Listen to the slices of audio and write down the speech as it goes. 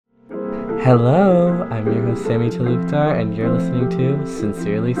Hello, I'm your host Sammy Talukdar, and you're listening to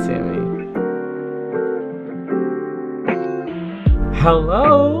Sincerely Sammy.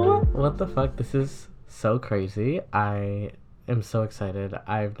 Hello! What the fuck? This is so crazy. I am so excited.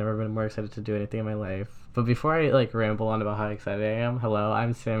 I've never been more excited to do anything in my life. But before I ramble on about how excited I am, hello,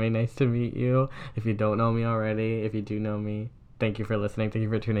 I'm Sammy. Nice to meet you. If you don't know me already, if you do know me, thank you for listening. Thank you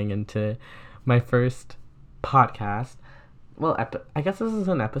for tuning into my first podcast. Well, I guess this is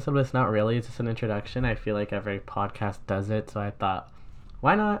an episode, but it's not really. It's just an introduction. I feel like every podcast does it, so I thought,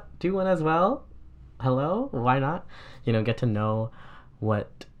 why not do one as well? Hello? Why not? Get to know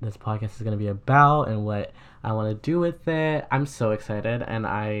what this podcast is going to be about and what I want to do with it. I'm so excited, and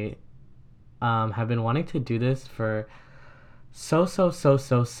I have been wanting to do this for so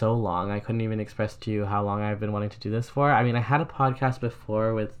long. I couldn't even express to you how long I've been wanting to do this for. I mean, I had a podcast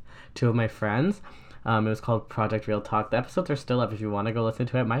before with two of my friends. It was called Project Real Talk. The episodes are still up if you want to go listen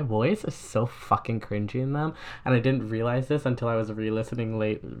to it. My voice is so fucking cringy in them, and I didn't realize this until I was re-listening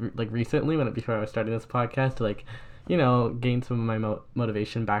recently before I was starting this podcast to gain some of my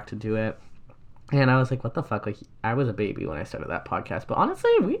motivation back to do it. And I was like, what the fuck? I was a baby when I started that podcast. But honestly,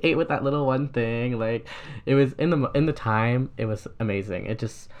 we ate with that little one thing. It was in the time, it was amazing.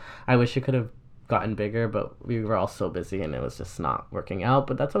 I wish it could have gotten bigger, but we were all so busy and it was just not working out.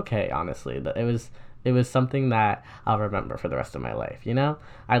 But that's okay, honestly. It was something that I'll remember for the rest of my life,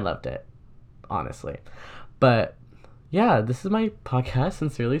 I loved it, honestly. But yeah, this is my podcast,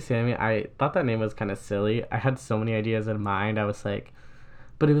 Sincerely Sammy. I thought that name was kind of silly. I had so many ideas in mind. I was like,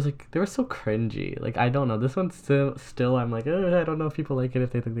 but it was they were so cringy. I don't know. This one's still I'm like, I don't know if people like it, if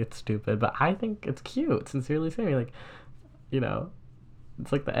they think it's stupid. But I think it's cute. Sincerely Sammy.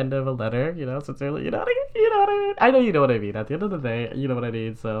 It's like the end of a letter, sincerely, you know what I mean? I know you know what I mean. At the end of the day, you know what I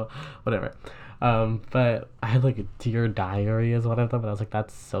mean, so whatever. But I had a Dear Diary is what I thought, but I was like,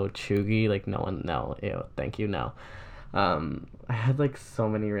 that's so chuggy, no, ew, thank you, no. I had so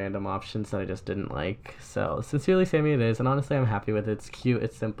many random options that I just didn't like, so Sincerely Sammy it is, and honestly I'm happy with it. It's cute,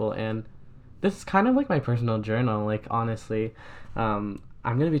 it's simple, and this is kind of my personal journal, honestly.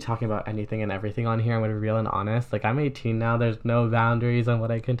 I'm going to be talking about anything and everything on here. I'm going to be real and honest. I'm 18 now. There's no boundaries on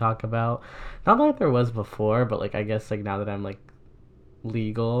what I can talk about. Not like there was before, but, I guess, now that I'm,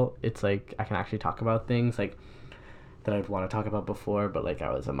 legal, it's, I can actually talk about things, that I'd want to talk about before, but,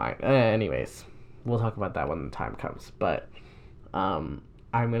 I was a minor. Anyways, we'll talk about that when the time comes. But, I'm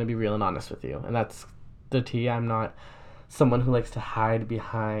going to be real and honest with you. And that's the tea. I'm not someone who likes to hide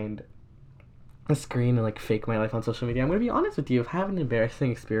behind a screen and fake my life on social media. I'm gonna be honest with you. If I have an embarrassing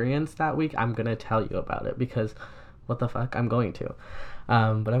experience that week, I'm gonna tell you about it, because what the fuck, I'm going to. But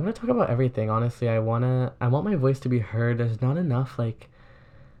I'm gonna talk about everything. Honestly, I want my voice to be heard. There's not enough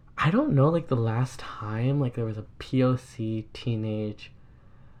I don't know the last time there was a POC teenage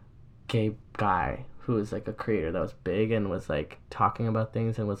gay guy who was a creator that was big and was talking about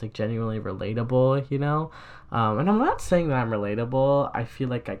things and was genuinely relatable, and I'm not saying that I'm relatable. I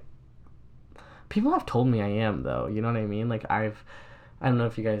feel people have told me I am, though. You know what I mean? I don't know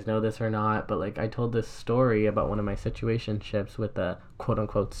if you guys know this or not, but I told this story about one of my situationships with a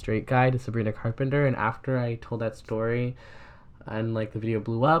quote-unquote straight guy to Sabrina Carpenter, and after I told that story and the video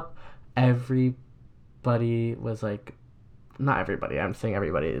blew up, everybody was not everybody, I'm saying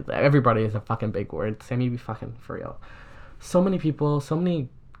everybody is a fucking big word. Sammy, be fucking for real. So many people, so many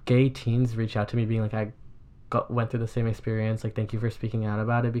gay teens reach out to me being I went through the same experience, thank you for speaking out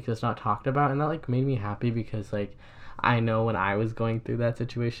about it, because it's not talked about, and that made me happy, because I know when I was going through that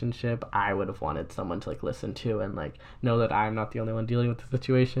situationship, I would have wanted someone to listen to and know that I'm not the only one dealing with the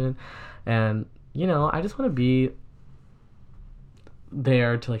situation. And I just want to be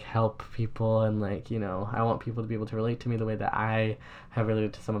there to help people, and I want people to be able to relate to me the way that I have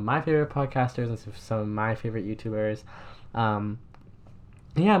related to some of my favorite podcasters and some of my favorite YouTubers. I'm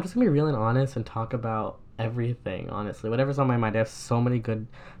just gonna be real and honest and talk about everything, honestly, whatever's on my mind. I have so many good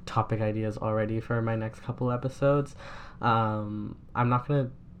topic ideas already for my next couple episodes. I'm not gonna,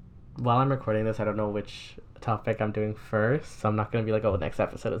 while I'm recording this, I don't know which topic I'm doing first, so I'm not gonna be next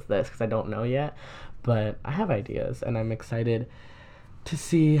episode is this, because I don't know yet, but I have ideas and I'm excited to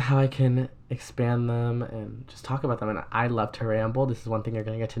see how I can expand them and just talk about them. And I love to ramble. This is one thing you're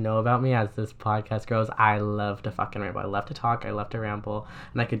going to get to know about me as this podcast grows. I love to fucking ramble. I love to talk. I love to ramble.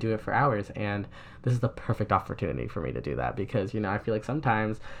 And I could do it for hours. And this is the perfect opportunity for me to do that, because, I feel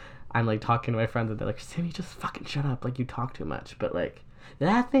sometimes I'm talking to my friends and they're Sammy, just fucking shut up. You talk too much. But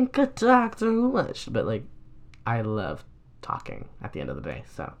I think I talk too much. But I love talking at the end of the day.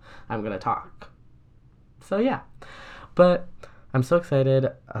 So I'm going to talk. So yeah. But I'm so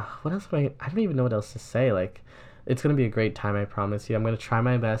excited. What else I don't even know what else to say. It's going to be a great time, I promise you. I'm going to try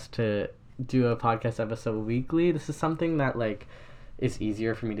my best to do a podcast episode weekly. This is something that like is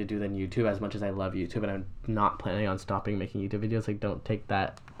easier for me to do than YouTube, as much as I love YouTube and I'm not planning on stopping making YouTube videos. Like don't take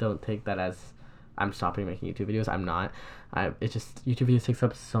that as I'm stopping making YouTube videos. I'm not. It just YouTube videos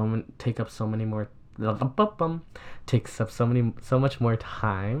take up so many more takes up so much more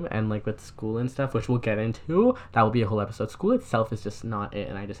time, and like with school and stuff, which we'll get into, that will be a whole episode. School itself is just not it,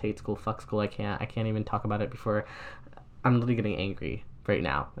 and I just hate school. Fuck school. I can't even talk about it before I'm literally getting angry right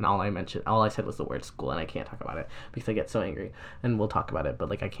now, and all I said was the word school, and I can't talk about it because I get so angry. And we'll talk about it, but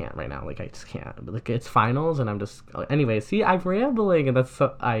like I can't right now. Like I just can't. But, like it's finals, and I'm just anyway. See, I'm rambling, and that's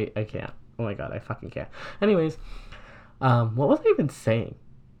so I can't. Oh my god, I fucking can't. Anyways, what was I even saying?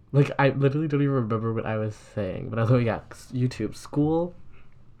 Like I literally don't even remember what I was saying. But I was like, yeah, YouTube, school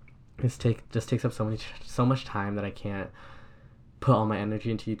just takes up so much time that I can't put all my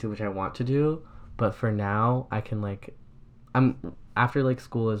energy into YouTube, which I want to do. But for now, I can like. After like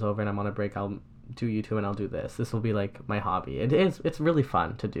school is over and I'm on a break, I'll do YouTube and I'll do this. This will be like my hobby. It's really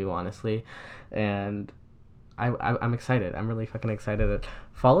fun to do, honestly, and I'm excited. I'm really fucking excited.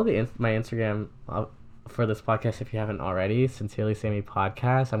 Follow my Instagram for this podcast if you haven't already. Sincerely Sammy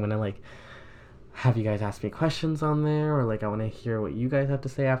Podcast. I'm gonna like have you guys ask me questions on there, or like I want to hear what you guys have to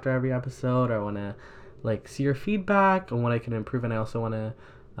say after every episode, or I want to like see your feedback on what I can improve, and I also want to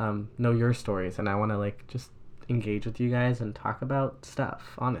know your stories, and I want to like just engage with you guys and talk about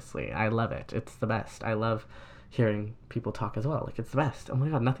stuff. Honestly, I love it. It's the best. I love hearing people talk as well. Like it's the best. Oh my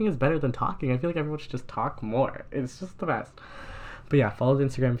god, nothing is better than talking. I feel like everyone should just talk more. It's just the best. But yeah, follow the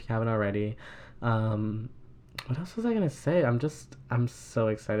Instagram if you haven't already. What else was I gonna say? I'm so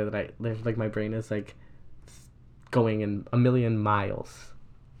excited that like my brain is like going in a million miles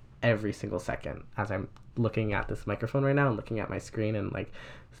every single second as I'm looking at this microphone right now and looking at my screen, and like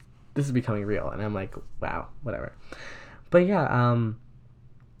this is becoming real, and I'm like, wow, whatever. But yeah,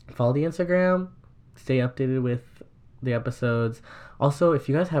 follow the Instagram, stay updated with the episodes. Also, if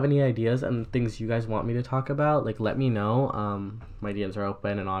you guys have any ideas and things you guys want me to talk about, like let me know. My DMs are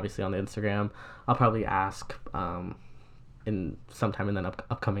open, and obviously on the Instagram, I'll probably ask in sometime in the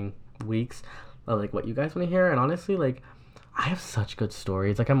upcoming weeks, like what you guys want to hear. And honestly, like I have such good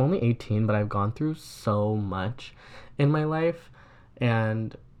stories. Like I'm only 18, but I've gone through so much in my life,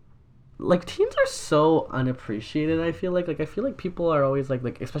 and like teens are so unappreciated. I feel like people are always like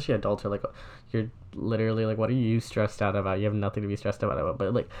especially adults are like, you're literally like, what are you stressed out about? You have nothing to be stressed about.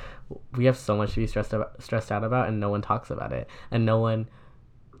 But like we have so much to be stressed out about, and no one talks about it, and no one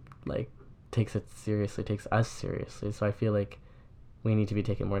like takes us seriously. So I feel like we need to be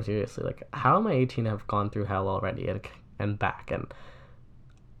taken more seriously. Like how am I 18 have gone through hell already and back, and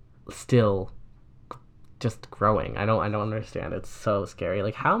still just growing? I don't understand. It's so scary.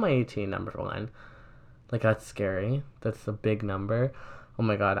 Like how am I 18, number one? Like that's scary. That's a big number. Oh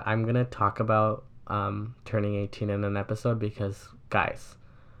my god, I'm gonna talk about turning 18 in an episode, because guys,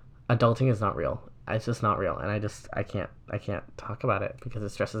 adulting is not real. It's just not real, and I can't talk about it because it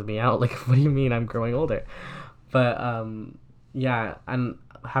stresses me out. Like what do you mean I'm growing older? But yeah, and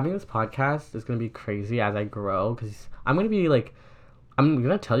having this podcast is gonna be crazy as I grow, because I'm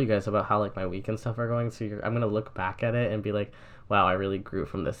gonna tell you guys about how like my week and stuff are going. So I'm gonna look back at it and be like, wow, I really grew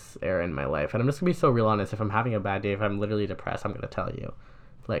from this era in my life. And I'm just gonna be so real honest. If I'm having a bad day, if I'm literally depressed, I'm gonna tell you.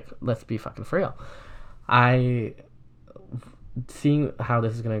 Like, let's be fucking for real. Seeing how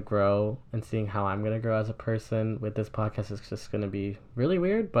this is gonna grow and seeing how I'm gonna grow as a person with this podcast is just gonna be really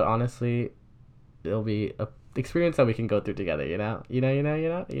weird. But honestly, it'll be a experience that we can go through together. Yeah, I know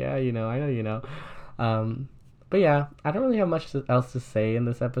you know. But yeah, I don't really have much else to say in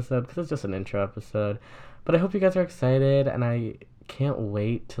this episode because it's just an intro episode. But I hope you guys are excited, and I can't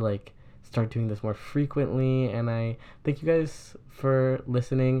wait to like start doing this more frequently. And I thank you guys for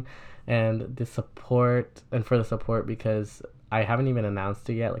listening and the support, because I haven't even announced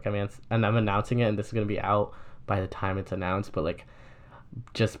it yet. Like I'm announcing it, and this is gonna be out by the time it's announced. But like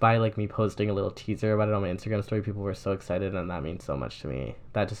just by like me posting a little teaser about it on my Instagram story, people were so excited, and that means so much to me.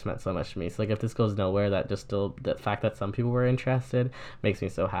 That just meant so much to me. So like if this goes nowhere, the fact that some people were interested makes me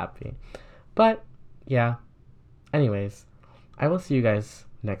so happy. But yeah, anyways, I will see you guys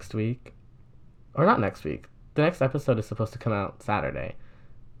next week, or not next week. The next episode is supposed to come out Saturday,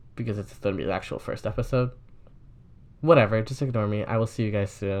 because it's going to be the actual first episode. Whatever, just ignore me. I will see you guys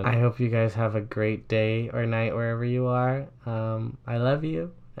soon. I hope you guys have a great day or night wherever you are. I love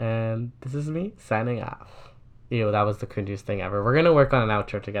you, and this is me signing off. Ew, that was the cringiest thing ever. We're gonna work on an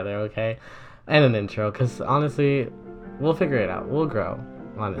outro together, okay? And an intro, because honestly, we'll figure it out. We'll grow,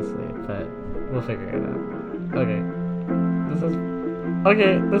 honestly, but we'll figure it out.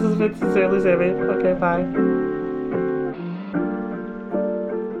 Okay, this has been Sincerely Sammy. Okay, bye.